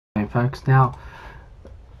folks. Now,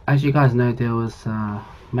 as you guys know, there was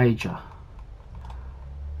major.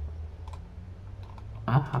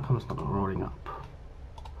 How come it's not rolling up?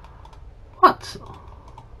 What?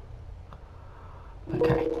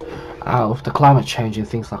 Okay. With the climate change and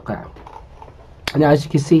things like that. Now, as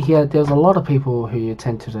you can see here, there's a lot of people who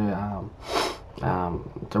attend to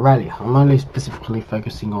the rally. I'm only specifically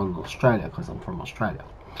focusing on Australia because I'm from Australia.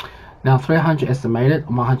 Now, 300 estimated,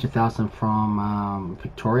 100,000 from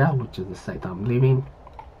Victoria, which is the state that I'm living.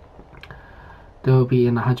 They will be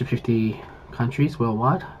in 150 countries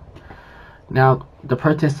worldwide. Now, the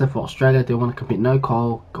protesters for Australia, they want to commit no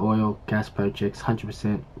coal, oil, gas projects,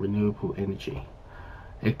 100% renewable energy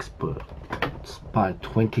exports by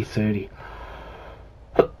 2030.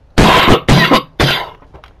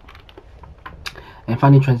 And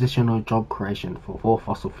funding transitional job creation for all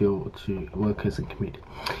fossil fuel to workers and community.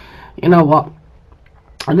 You know what?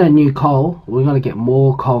 I know new coal, we're going to get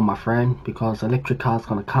more coal, my friend, because electric cars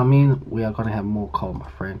going to come in. We are going to have more coal, my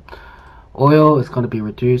friend. Oil is going to be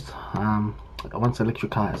reduced. Once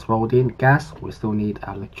electric car has rolled in, gas, we still need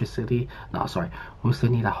electricity. No, sorry, we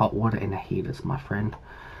still need a hot water and a heaters, my friend.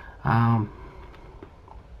 And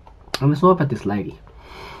it's all about this lady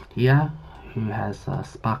here who has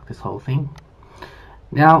sparked this whole thing.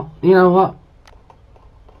 Now, you know what?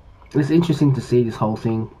 It's interesting to see this whole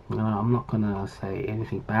thing. You know, I'm not gonna say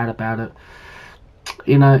anything bad about it.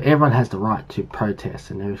 You know, everyone has the right to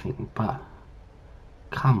protest and everything, but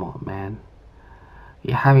come on, man.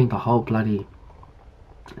 You're having the whole bloody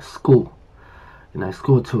school,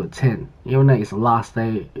 school to attend, even though it's the last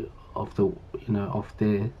day of the, of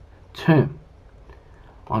their term,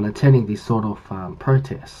 on attending these sort of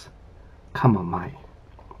protests. Come on, mate.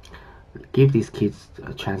 Give these kids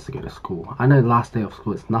a chance to go to school. I know the last day of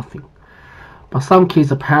school is nothing, but some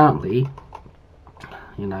kids apparently,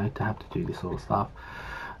 they have to do this sort of stuff,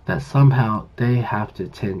 that somehow they have to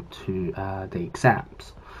attend to the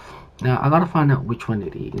exams. Now, I gotta find out which one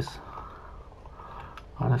it is.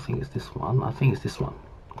 I don't think it's this one. I think it's this one.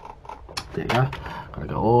 There you go. Gotta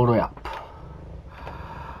go all the way up.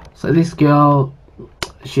 So this girl,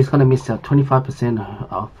 she's gonna miss out 25%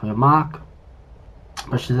 of her mark,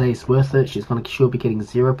 but she says it's worth it. She'll be getting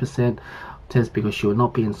 0% test because she will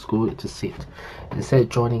not be in school to sit, instead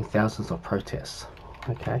joining thousands of protests.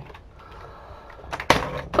 Okay.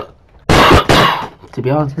 To be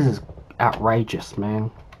honest, this is outrageous, man.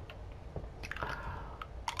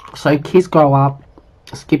 So kids grow up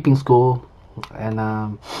skipping school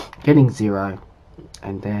and getting 0,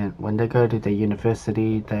 and then when they go to the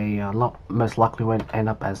university, they most likely won't end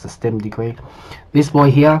up as a STEM degree. This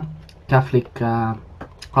boy here, Catholic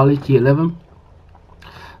College, year 11,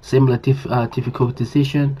 similar difficult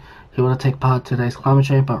decision. He want to take part in today's climate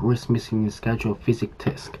change, but risks missing his scheduled physics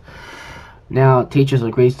test. Now, teachers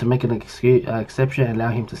agrees to make an exception and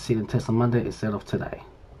allow him to sit and test on Monday instead of today.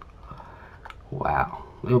 Wow.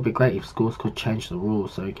 It would be great if schools could change the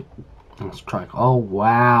rules so you can strike. Oh,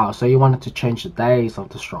 wow. So you wanted to change the days of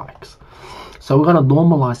the strikes. So we're going to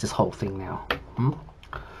normalize this whole thing now.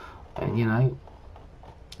 And,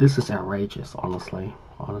 this is outrageous, honestly.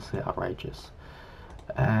 Honestly, outrageous.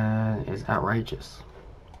 It's outrageous.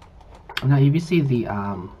 Now, if you see the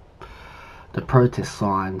protest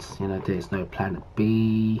signs, there's no Planet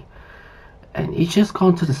B. And it's just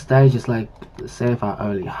gone to the stage. It's like, save our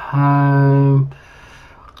early home.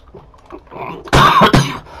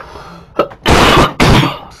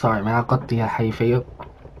 Sorry, man, I got the hay fever.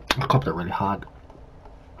 I coughed it really hard.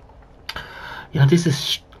 This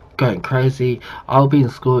is going crazy. I'll be in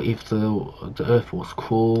school if the earth was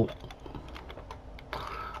cool.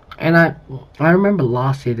 And I remember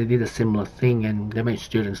last year they did a similar thing, and they made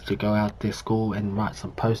students to go out their school and write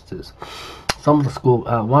some posters. Some of the school,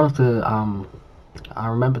 one of the I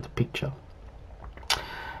remember the picture.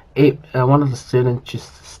 One of the students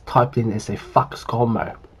just typed in and said, "Fuck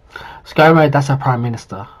ScoMo." ScoMo, that's our Prime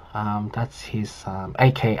Minister. That's his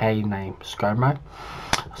AKA name, ScoMo,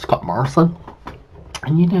 Scott Morrison.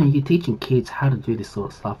 And you're teaching kids how to do this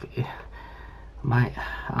sort of stuff. Mate,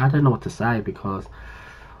 I don't know what to say, because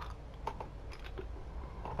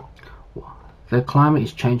the climate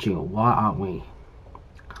is changing. Why aren't we?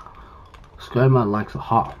 ScoMo likes it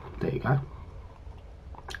hot. There you go.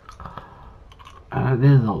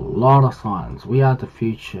 There's a lot of signs. We are the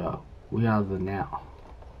future. We are the now.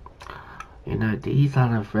 These are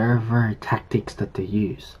the very, very tactics that they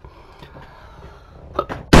use.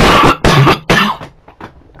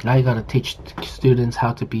 Now you gotta teach students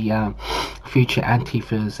how to be future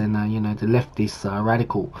Antifas and the leftist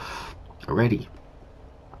radical already.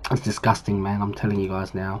 It's disgusting, man. I'm telling you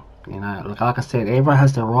guys now. Like I said, everyone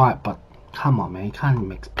has the right, but come on, man. You can't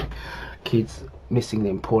even expect. kids missing the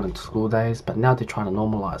important school days, but now they're trying to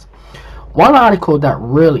normalize. One article that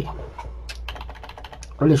really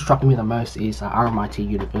struck me the most is RMIT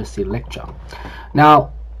University lecture.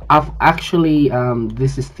 Now, I've actually,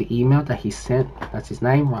 this is the email that he sent. That's his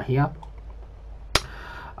name right here.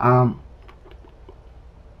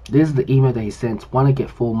 This is the email that he sent. Want to get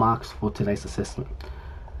full marks for today's assessment.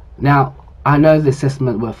 Now, I know the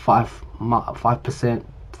assessment were 5%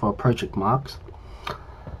 for project marks.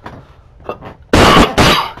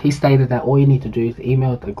 He stated that all you need to do is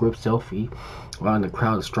email the group selfie around the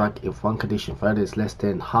crowd strike if one condition further is less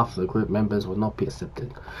than half of the group members will not be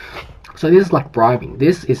accepted. So this is like bribing.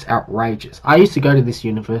 This is outrageous. I used to go to this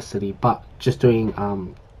university, but just doing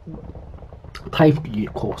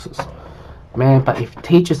TAFE courses. Man, but if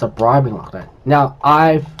teachers are bribing like that. Now,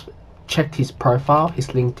 I've checked his profile, his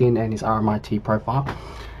LinkedIn and his RMIT profile.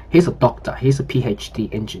 He's a doctor. He's a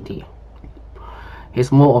PhD engineer.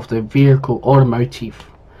 He's more of the vehicle automotive.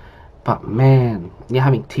 But man, you're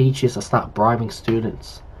having teachers that start bribing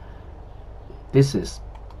students. This is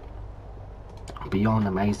beyond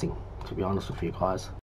amazing, to be honest with you guys.